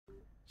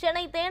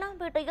சென்னை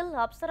தேனாம்பேட்டையில்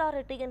அப்சரா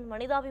ரெட்டியின்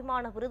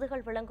மனிதாபிமான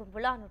விருதுகள் வழங்கும்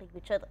விழா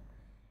நடைபெற்றது.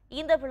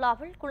 இந்த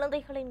விழாவில்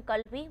குழந்தைகளின்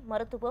கல்வி,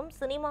 மருத்துவம்,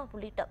 சினிமா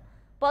உள்ளிட்ட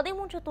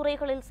 13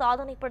 துறைகளில்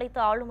சாதனை படைத்த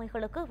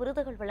ஆளுமைகளுக்கு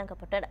விருதுகள்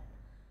வழங்கப்பட்டன.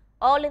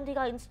 All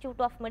India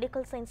institute of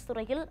medical science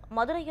துறையில்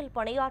மதுரையில்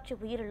பணியாற்றி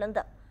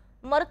உயிரிழந்த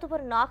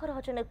மருத்துவர்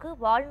நாகராஜனுக்கு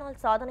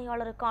வாழ்நாள்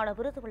சாதனையாளருக்கான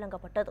விருது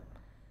வழங்கப்பட்டது.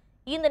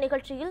 இந்த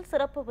நிகழ்ச்சியில்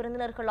சிறப்பு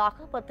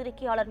விருந்தினர்களாக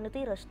பத்திரிகையாளர்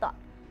நிதி ரஷ்தா,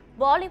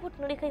 பாலிவுட்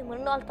நடிகை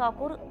மிர்னால்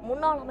தாக்கூர்,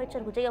 முன்னாள்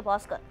அமைச்சர்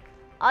விஜயபாஸ்கர்,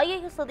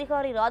 IAS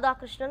அதிகாரி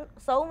ராதாகிருஷ்ணன்,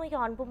 சௌமியா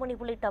அன்புமணி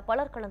உள்ளிட்ட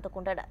பலர் கலந்து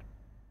கொண்டனர்.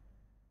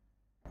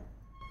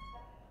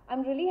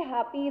 I'm really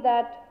happy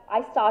that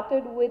I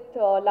started with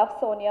Love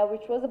Sonia,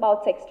 which was about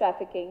sex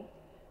trafficking.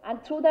 And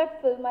through that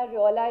film, I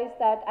realized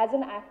that as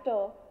an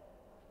actor,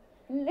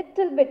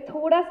 little bit,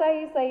 thoda sa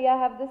hi sahi, I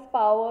have this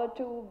power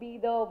to be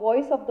the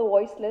voice of the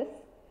voiceless.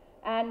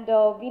 And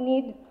we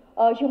need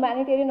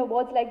humanitarian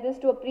awards like this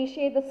to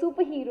appreciate the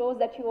superheroes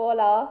that you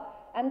all are.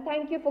 And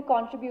thank you for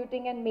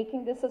contributing and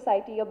making this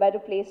society a better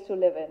place to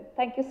live in.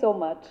 Thank you so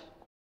much.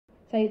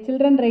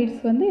 Children rights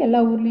வந்து எல்லா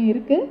ஊர்லேயும்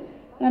இருக்குது.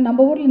 ஆனால்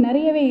நம்ம ஊரில்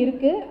நிறையவே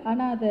இருக்குது.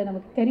 ஆனால் அது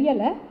நமக்கு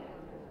தெரியலை.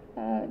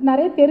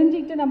 நிறைய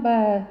தெரிஞ்சுக்கிட்டு நம்ம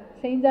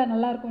செஞ்சால்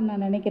நல்லாயிருக்கும்னு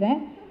நான் நினைக்கிறேன்.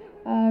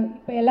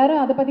 இப்போ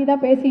எல்லோரும் அதை பற்றி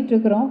தான் பேசிகிட்டு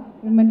இருக்கிறோம்.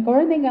 விமன்,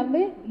 குழந்தைங்க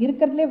வந்து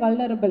இருக்கிறதுலே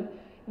vulnerable.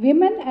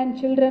 Women and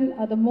children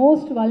are the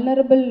most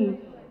vulnerable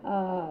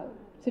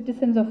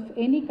citizens of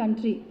any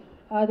country.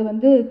 அது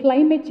வந்து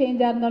கிளைமேட்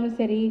சேஞ்சாக இருந்தாலும்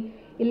சரி,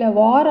 இல்லை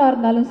வாராக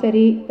இருந்தாலும்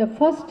சரி, the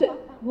first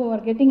who are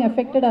getting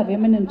affected are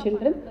women and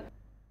children.